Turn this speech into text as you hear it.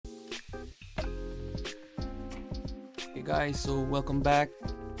Hey guys, so welcome back.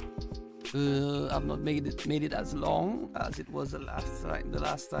 I've not made it as long as it was the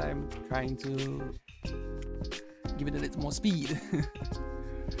last time, trying to give it a little more speed.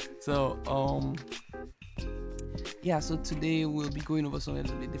 So yeah, so today we'll be going over something a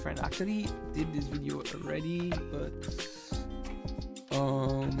little bit different. Actually did this video already, but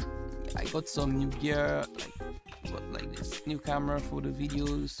I got some new gear, like this new camera for the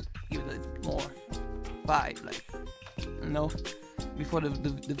videos, give it a little bit more vibe, like, you know. Before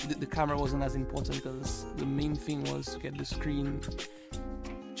the camera wasn't as important because the main thing was to get the screen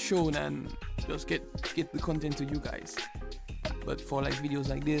shown and just get the content to you guys. But for like videos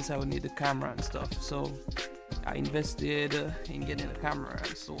like this, I would need the camera and stuff, so I invested in getting a camera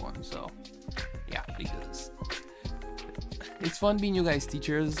and so on. So yeah, because it's fun being you guys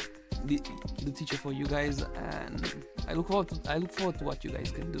teachers, the teacher for you guys, and I look forward to what you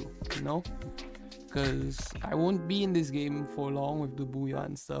guys can do, you know. Because I won't be in this game for long with the Bouyon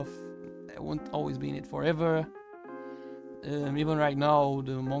and stuff. I won't always be in it forever. Even right now,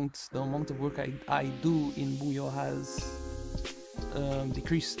 the amount of work I do in Bouyon has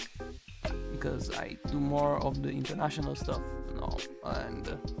decreased because I do more of the international stuff now,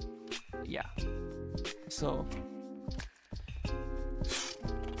 and yeah. So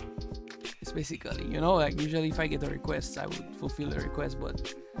it's basically, you know, like usually if I get a request, I would fulfill the request,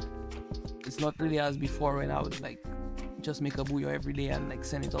 but it's not really as before when I would like just make a Bouyon every day and like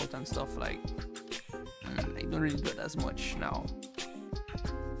send it out and stuff. Like I don't really do it as much now.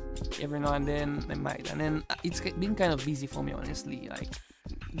 Every now and then I might, and then it's been kind of busy for me, honestly, like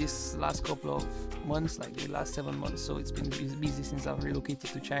this last couple of months, like the last 7 months. So it's been busy since I've relocated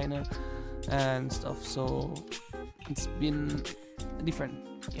to China and stuff, so it's been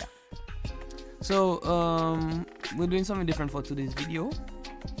different, yeah. So we're doing something different for today's video.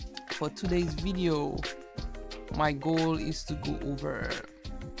 For today's video, my goal is to go over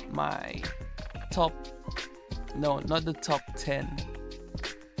my top, no, not the top 10.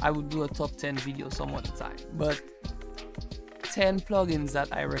 I would do a top 10 video some other time, but 10 plugins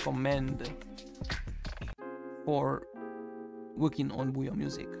that I recommend for working on Bouyon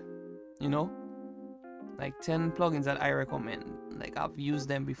music, you know, like 10 plugins that I recommend. Like I've used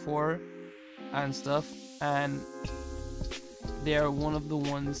them before and stuff, and they're one of the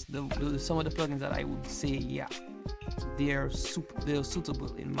ones, some of the plugins that I would say, yeah, they're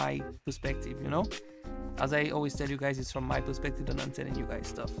suitable in my perspective, you know. As I always tell you guys, it's from my perspective and I'm telling you guys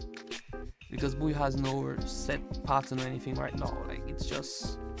stuff, because Bouyon has no set pattern or anything right now. Like it's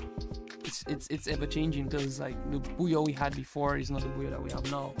just it's ever changing, because like the Bouyon we had before is not the Bouyon that we have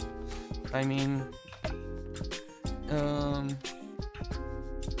now. I mean, the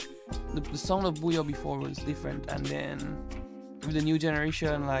sound of Bouyon before was different, and then with the new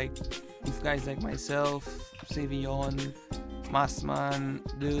generation, like with guys like myself, Sevion, Massman,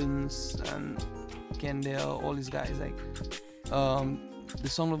 Duns, and Kendall, all these guys, like the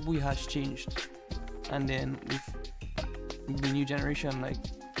sound of Bouyon has changed. And then with the new generation, like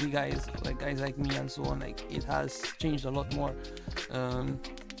guys like me and so on, like it has changed a lot more.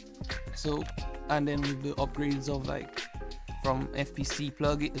 So, and then with the upgrades of like from FPC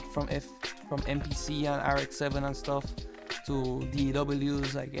from MPC and RX7 and stuff to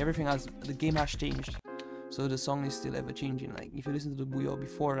DAWs, like everything the game has changed, so the song is still ever changing. Like if you listen to the Bouyon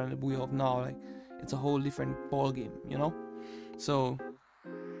before and the Bouyon of now, like it's a whole different ball game, you know. So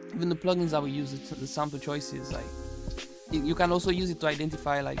even the plugins that we use, the sample choices, like you can also use it to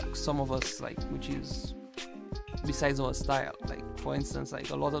identify like some of us, like which is besides our style. Like for instance, like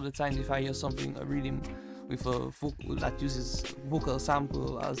a lot of the times if I hear something, a rhythm with a vocal that uses vocal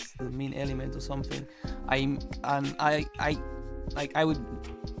sample as the main element or something, I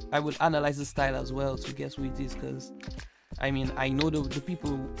would analyze the style as well to guess who it is, because I mean I know the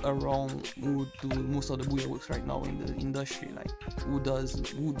people around who do most of the Bouyon works right now in the industry, like who does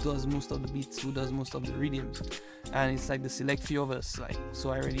most of the beats, who does most of the rhythms, and it's like the select few of us, like,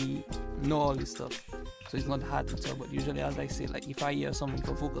 so I already know all this stuff, so it's not hard to tell. But usually, as I say, like if I hear something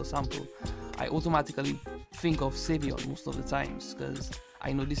for vocal sample, I automatically think of Sevion most of the times, because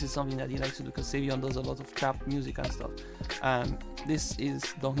I know this is something that he likes to do, because Sevion does a lot of trap music and stuff, and this is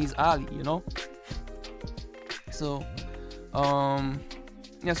down his alley, you know. So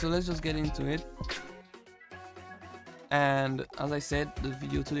yeah, so let's just get into it. And as I said, the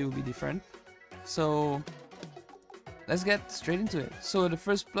video today will be different, so let's get straight into it. So the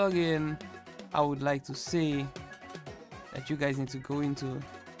first plugin I would like to say that you guys need to go into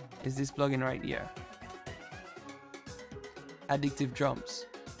is this plugin right here, Addictive Drums.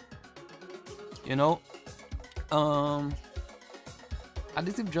 You know,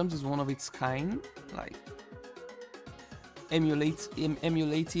 Addictive Drums is one of its kind. Like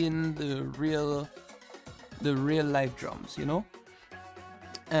emulating the real live drums, you know.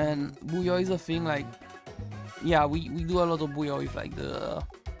 And Bouyon is a thing, like, yeah, we do a lot of Bouyon with like the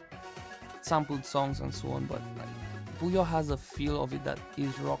sampled songs and so on, but like Bouyon has a feel of it that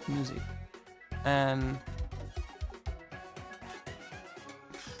is rock music. And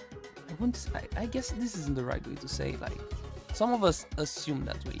I guess this isn't the right way to say it. Like, some of us assume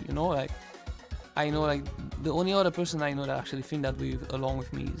that way, you know. Like, I know, like, the only other person I know that actually think that way along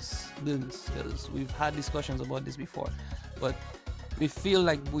with me is Danzel, because we've had discussions about this before. But we feel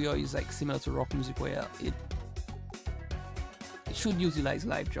like Bouyon is like similar to rock music, where it should utilize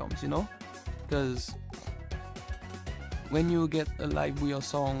live drums, you know, because when you get a live Bouyon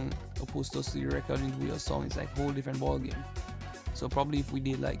song opposed to the recording Bouyon song, it's like a whole different ball game. So probably if we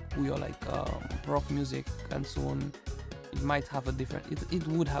did like Bouyon, like rock music and so on, it might have a different, it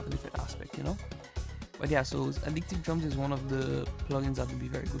would have a different aspect, you know. But yeah, so Addictive Drums is one of the plugins that would be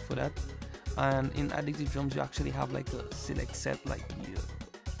very good for that. And in Addictive Drums, you actually have like a select set, like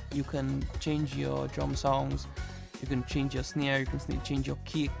you can change your drum sounds, you can change your snare, you can change your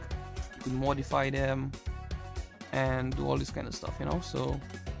kick, you can modify them, and do all this kind of stuff, you know. So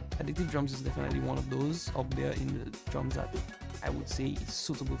Addictive Drums is definitely one of those up there in the drums that I would say is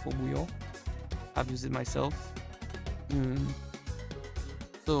suitable for Bouyon. I've used it myself.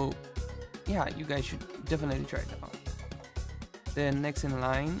 So yeah, you guys should definitely try it out. Then next in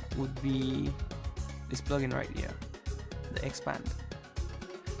line would be this plugin right here, the Expand.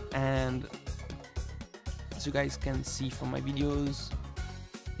 And as you guys can see from my videos,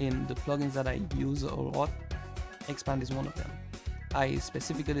 in the plugins that I use a lot, Expand is one of them. I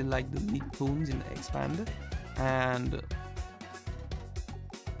specifically like the mid tones in the Expand and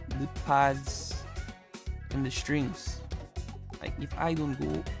the pads and the strings. Like, if I don't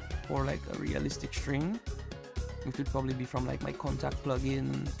go for like a realistic string, which would probably be from like my Kontakt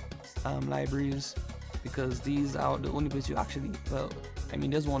plugin libraries, because these are the only place you actually, well, I mean,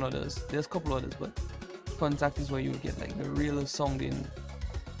 there's a couple others, but Kontakt is where you get like the real sounding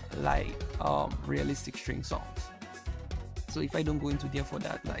like realistic string songs. So if I don't go into there for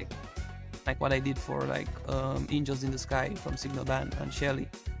that, like what I did for like Angels in the Sky from Signal Band and Shelly,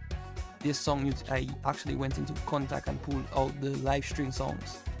 this song I actually went into Kontakt and pulled out the live string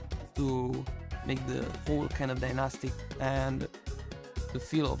songs to make the whole kind of dynastic and the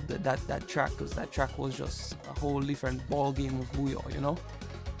feel of that track, because that track was just a whole different ball game with Bouyon, you know.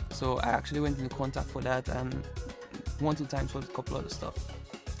 So I actually went into Kontakt for that, and 1-2 times for a couple other stuff.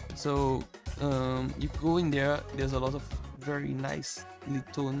 So you go in there, there's a lot of very nice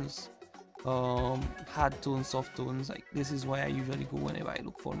lead tones, hard tones, soft tones. Like, this is why I usually go whenever I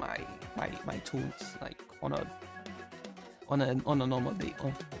look for my tones, like on a normal day.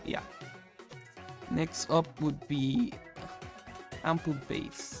 Yeah. Next up would be ample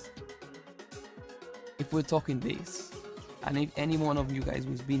bass. If we're talking bass, and if any one of you guys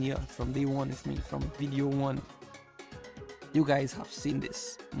who's been here from day one with me, from video one, you guys have seen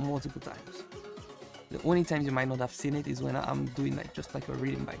this multiple times. The only times you might not have seen it is when I'm doing like just like a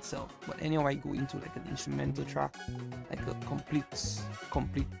rhythm by itself. But anyway, I go into like an instrumental track, like a complete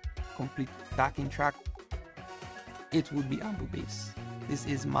backing track, it would be ample bass. This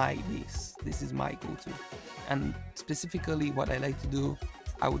is my bass. This is my go-to. And specifically what I like to do,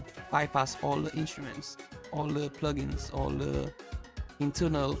 I would bypass all the instruments, all the plugins, all the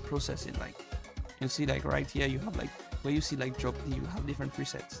internal processing. Like, you see, like right here, you have like where you see like drop D, you have different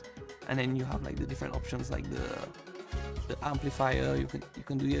presets, and then you have like the different options, like the amplifier. You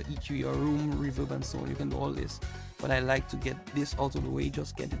can do your EQ, your room reverb, and so on. You can do all this, but I like to get this out of the way,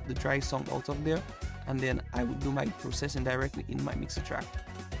 just get the dry sound out of there, and then I would do my processing directly in my mixer track.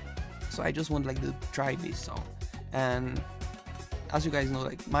 So I just want like the dry bass sound. And as you guys know,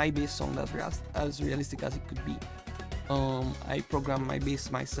 like my bass sound as realistic as it could be. I program my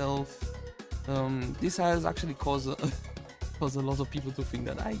bass myself. This has actually caused a lot of people to think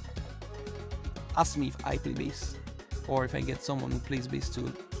that I ask me if I play bass, or if I get someone who plays bass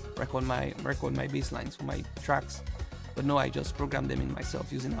to record my bass lines for my tracks. But no, I just program them in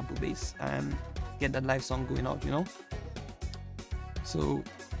myself using ample bass and get that live song going out, you know. So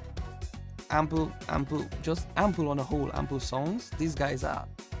ample on a whole, ample songs. These guys are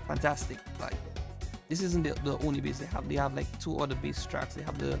fantastic. Like, this isn't the only bass they have. They have like 2 other bass tracks. They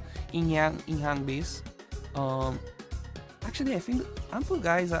have the in-hang bass. Actually, I think ample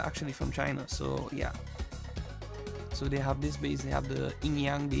guys are actually from China. So yeah. So they have this bass. They have the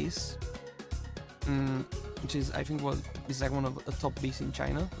in-yang bass, which is, I think, is like one of the top bass in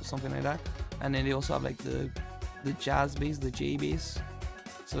China or something like that. And then they also have like the jazz bass, the J bass.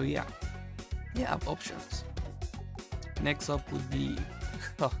 So yeah, they have options. Next up would be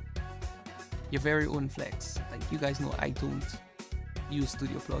your very own flex. Like you guys know, I don't use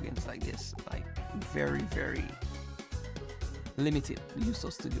studio plugins like this. Like very limited use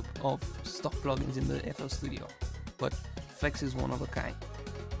of stock plugins in the FL Studio. But Flex is one of a kind.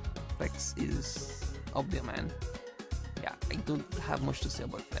 Flex is up there, man. Yeah, I don't have much to say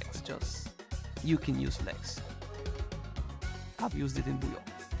about Flex. Just you can use Flex. I've used it in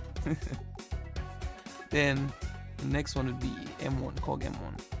Bouyon. Then the next one would be M1, COG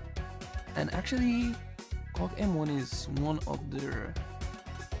M1. And actually, COG M1 is one of the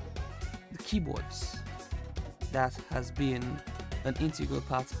keyboards that has been an integral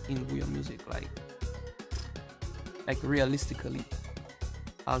part in Bouyon music, like realistically,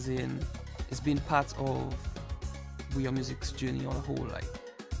 as in it's been part of Bouyon music's journey on a whole. Like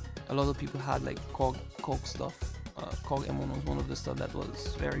a lot of people had like COG stuff. COG M1 was one of the stuff that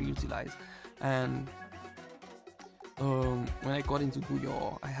was very utilized. And when I got into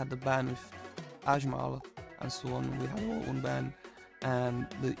Bouyon, I had the band with Ajmal and so on. We had our own band, and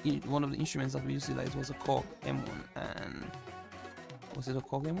one of the instruments that we utilized was a COG M1. And was it a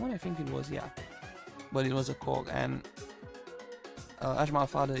COG M1? I think it was, yeah. But it was a COG, and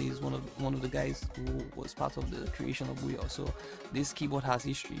Ajmal's father is one of the guys who was part of the creation of Bouyon. So this keyboard has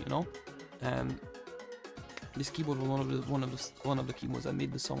history, you know. And this keyboard was one of the keyboards that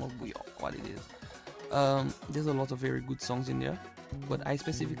made the song of Bouyon what it is. There's a lot of very good songs in there, but I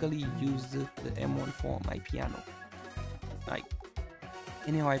specifically use the M1 for my piano. Like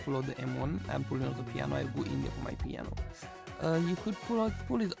anyhow I pull out the M1, I'm pulling out the piano, I go in there for my piano. You could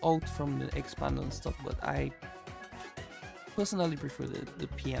pull it out from the expander and stuff, but I personally prefer the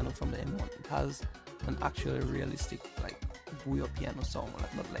piano from the M1. It has an actual realistic like Bouyon piano song,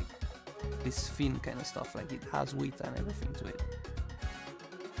 like not like this thin kind of stuff. Like it has weight and everything to it.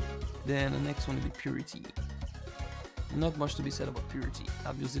 Then the next one will be Purity. Not much to be said about Purity.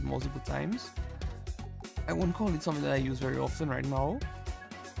 I've used it multiple times. I won't call it something that I use very often right now,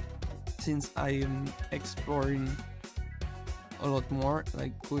 since I am exploring a lot more,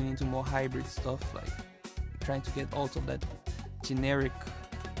 like going into more hybrid stuff, like trying to get out of that generic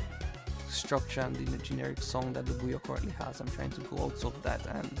structure and the generic song that the Bouyon currently has. I'm trying to go out of that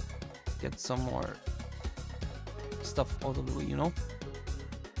and get some more stuff out of the way, you know.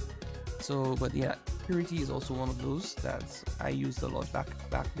 So, but yeah, Purity is also one of those that I used a lot back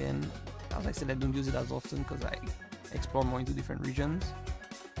then. As I said, I don't use it as often because I explore more into different regions.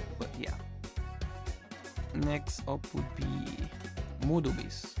 But yeah. Next up would be Modo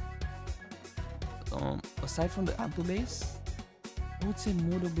Bass. Aside from the Ample Bass, I would say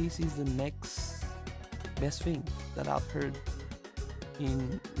Modo Bass is the next best thing that I've heard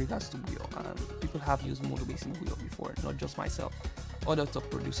in regards to Bouyon. People have used Modo Bass in Bouyon before, not just myself. Other top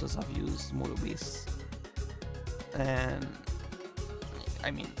producers have used Modo Bass, and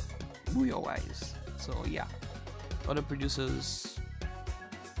I mean Bouyon wise. So yeah, other producers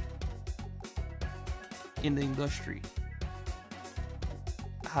in the industry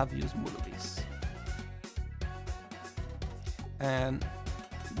have used Modo Bass. And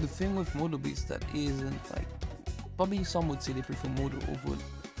the thing with Modo Bass that isn't like, probably some would say they prefer Modo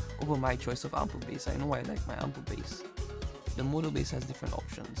over my choice of Ample Bass. I know I like my Ample Bass. The Modo Bass has different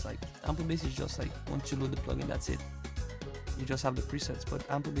options. Like Ample Bass is just like once you load the plugin, that's it. You just have the presets. But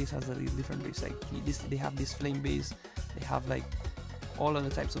Ample Bass has a different bass. Like they have this flame bass. They have like all other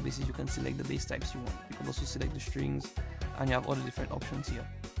types of basses. You can select the bass types you want. You can also select the strings, and you have other different options here.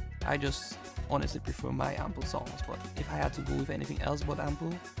 I just honestly prefer my Ample songs. But if I had to go with anything else but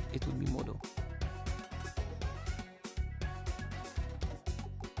Ample, it would be Modo.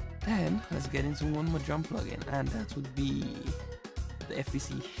 Then let's get into one more drum plugin, and that would be the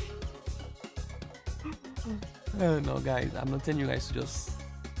FPC. No guys, I'm not telling you guys to just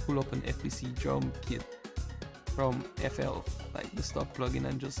pull up an FPC drum kit from FL, like the stock plugin,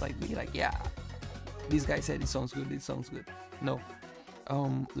 and just like be like, yeah, this guy said it sounds good, it sounds good. No.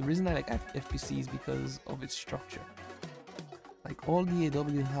 The reason I like FPC is because of its structure. Like all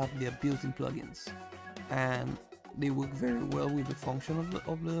DAW have their built-in plugins, and they work very well with the function of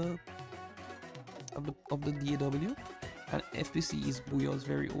the DAW, and FPC is Bouyon's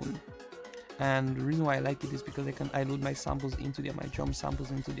very own. And the reason why I like it is because I load my samples into there, my drum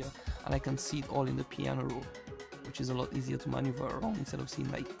samples into there, and I can see it all in the piano roll, which is a lot easier to maneuver around instead of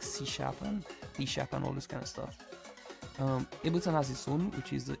seeing like C sharp and D sharp and all this kind of stuff. Ableton has its own,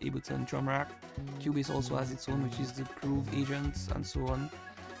 which is the Ableton drum rack. Cubase also has its own, which is the Groove agents and so on.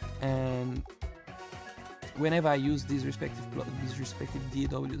 And whenever I use these respective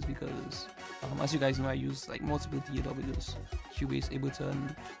DAWs, because as you guys know, I use like multiple DAWs, Cubase,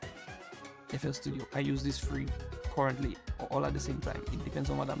 Ableton, FL Studio. I use these three currently, all at the same time. It depends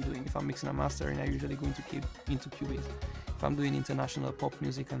on what I'm doing. If I'm mixing and mastering, I usually go into Cubase. If I'm doing international pop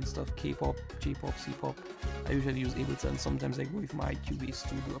music and stuff, K-pop, J-pop, C-pop, I usually use Ableton. Sometimes I go with my Cubase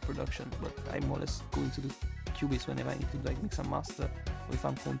to do a production, but I more or less go into the Cubase whenever I need to like mix and master, or if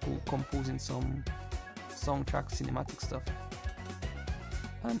I'm composing some song tracks, cinematic stuff.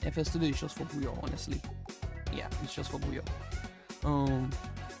 And FL Studio is just for Bouyon, honestly. Yeah, it's just for Bouyon.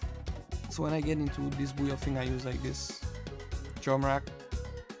 So when I get into this Bouyon thing, I use like this drum rack,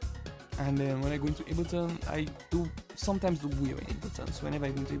 and then when I go into Ableton, I do sometimes do Bouyon in Ableton. So whenever I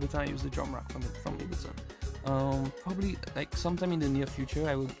go into Ableton, I use the drum rack from Ableton. Probably like sometime in the near future,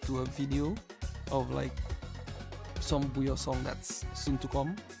 I will do a video of like some Bouyon song that's soon to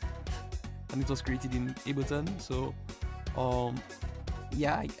come, and it was created in Ableton. So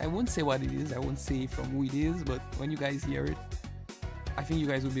yeah, I won't say what it is, I won't say from who it is, but when you guys hear it, I think you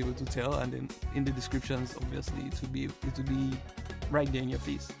guys will be able to tell, and then in the descriptions, obviously, it will be right there in your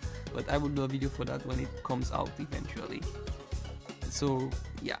face. But I will do a video for that when it comes out eventually. So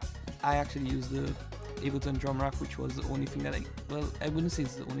yeah, I actually used the Ableton drum rack, which was the only thing that I wouldn't say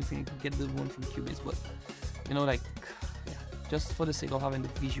it's the only thing. I could get the one from Cubase, but you know, like, yeah, just for the sake of having the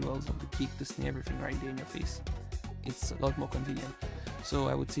visuals of the kick, the snare, everything right there in your face, it's a lot more convenient. So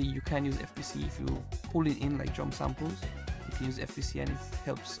I would say you can use FPC if you pull it in like drum samples. You can use FPC and it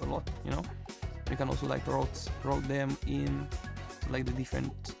helps a lot, you know. You can also like route them in to like the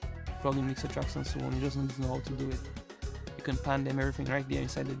different plugin mixer tracks and so on. You just need to know how to do it. You can pan them, everything right there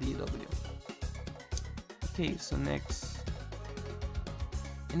inside the DAW. Okay, so next,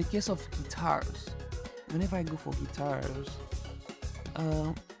 in the case of guitars, whenever I go for guitars,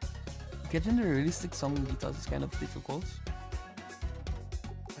 getting the realistic sounding guitars is kind of difficult.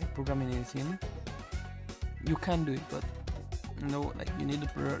 Like programming anything, you can do it, but you know, like you need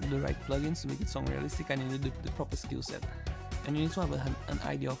the right plugins to make it sound realistic, and you need the proper skill set, and you need to have an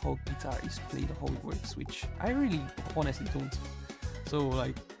idea of how guitar is played or how it works, which I really honestly don't. So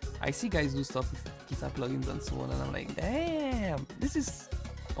like, I see guys do stuff with guitar plugins and so on, and I'm like, damn, this is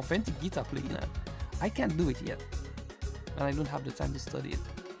authentic guitar playing. I can't do it yet, and I don't have the time to study it.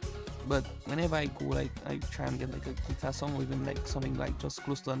 But whenever I go, like, I try and get like a guitar song, or even like something like just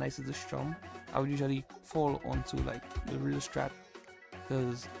close to a nice little strum, I would usually fall onto like the real Strat,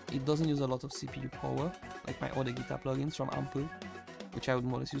 because it doesn't use a lot of CPU power like my other guitar plugins from Ample, which I would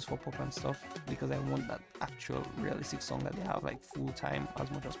more or less use for pop and stuff, because I want that actual realistic song that they have like full time as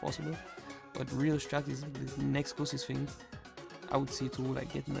much as possible. But real Strat is the next closest thing I would say to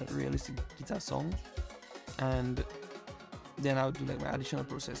like getting a realistic guitar song, and then I would do like my additional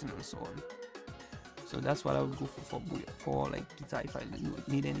processing and so on. So that's what I would go for like guitar, if I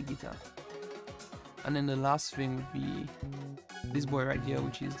need any guitar. And then the last thing would be this boy right here,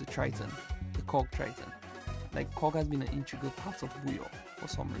 which is the Triton, the Korg Triton. Like, Korg has been an integral part of Bouyon for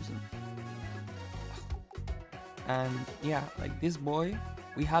some reason. And yeah, like this boy,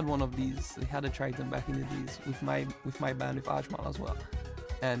 we had one of these. We had a Triton back in the days with my band, with Archmal as well.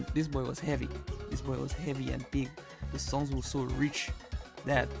 And this boy was heavy. This boy was heavy and big. The songs were so rich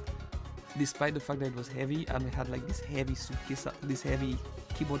that, despite the fact that it was heavy and we had like this heavy suitcase, this heavy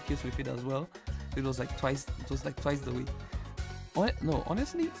keyboard case with it as well, it was like twice the weight. No,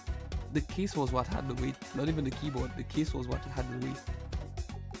 honestly, the case was what had the weight, not even the keyboard. The case was what had the weight.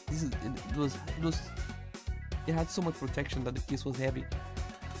 It had so much protection that the case was heavy,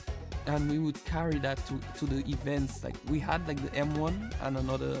 and we would carry that to the events. Like, we had like the M1 and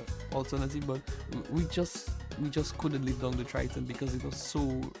another alternative, but we just couldn't live down the Triton because it was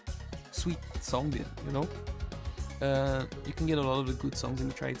so sweet sounding, you know. You can get a lot of the good songs in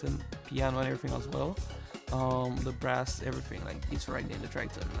the Triton, piano and everything as well. The brass, everything, like, it's right there in the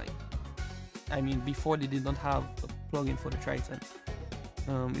Triton. Like, I mean, before they did not have a plugin for the Triton.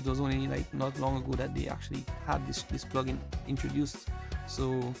 It was only like not long ago that they actually had this plugin introduced.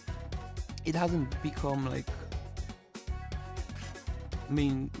 So it hasn't become like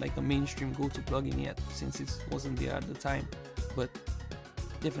a mainstream go-to plugin yet, since it wasn't there at the time. But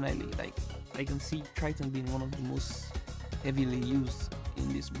definitely, like, I can see Triton being one of the most heavily used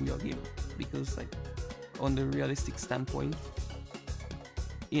in this Bouyon game, because like, on the realistic standpoint,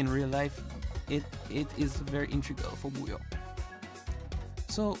 in real life, it is very integral for Bouyon.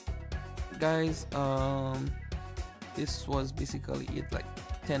 So guys, this was basically it, like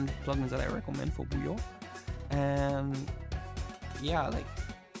 10 plugins that I recommend for Bouyon. And yeah, like,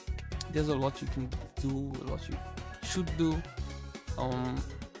 there's a lot you can do, a lot you should do.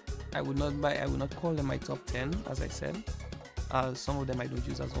 I would not call them my top 10, as I said. Some of them I don't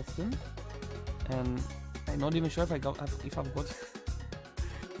use as often, and I'm not even sure if I've got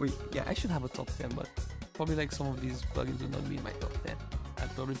wait, yeah, I should have a top 10, but probably like some of these plugins will not be in my top 10.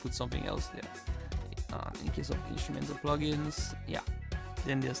 I'd probably put something else there. In case of instrumental plugins, yeah,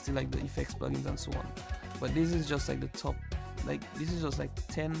 then there's still like the effects plugins and so on. But this is just like the top, like this is just like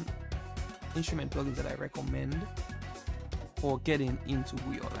 10 instrument plugins that I recommend for getting into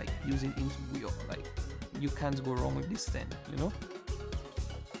Bouyon, like using into Bouyon. Like you can't go wrong with this 10, you know.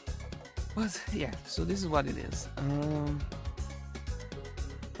 But yeah, so this is what it is. I'm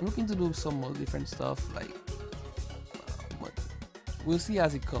looking to do some more different stuff, like but we'll see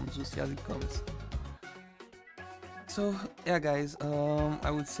as it comes. So yeah guys, I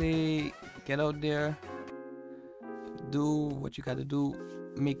would say get out there, do what you gotta do,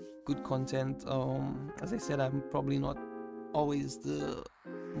 make good content. As I said, I'm probably not always the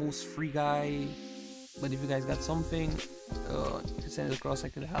most free guy, but if you guys got something, you could send it across. I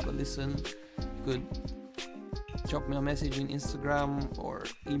could have a listen. You could drop me a message in Instagram or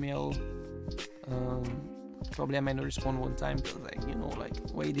email. Probably I might not respond one time because, like, you know, like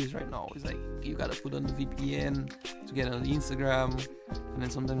what it is right now is like you gotta put on the VPN to get on the Instagram, and then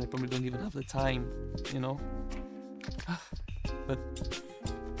sometimes I probably don't even have the time, you know. But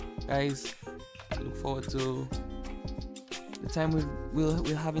guys, I look forward to the time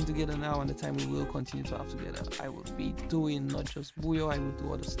we're having together now and the time we will continue to have together. I will be doing not just Bouyon, I will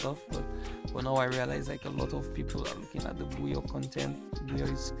do other stuff, but for now I realize like a lot of people are looking at the Bouyon content.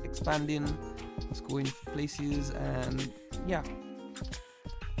 Bouyon is expanding, it's going places, and yeah.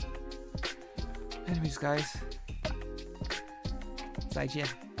 Anyways guys, 再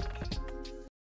见。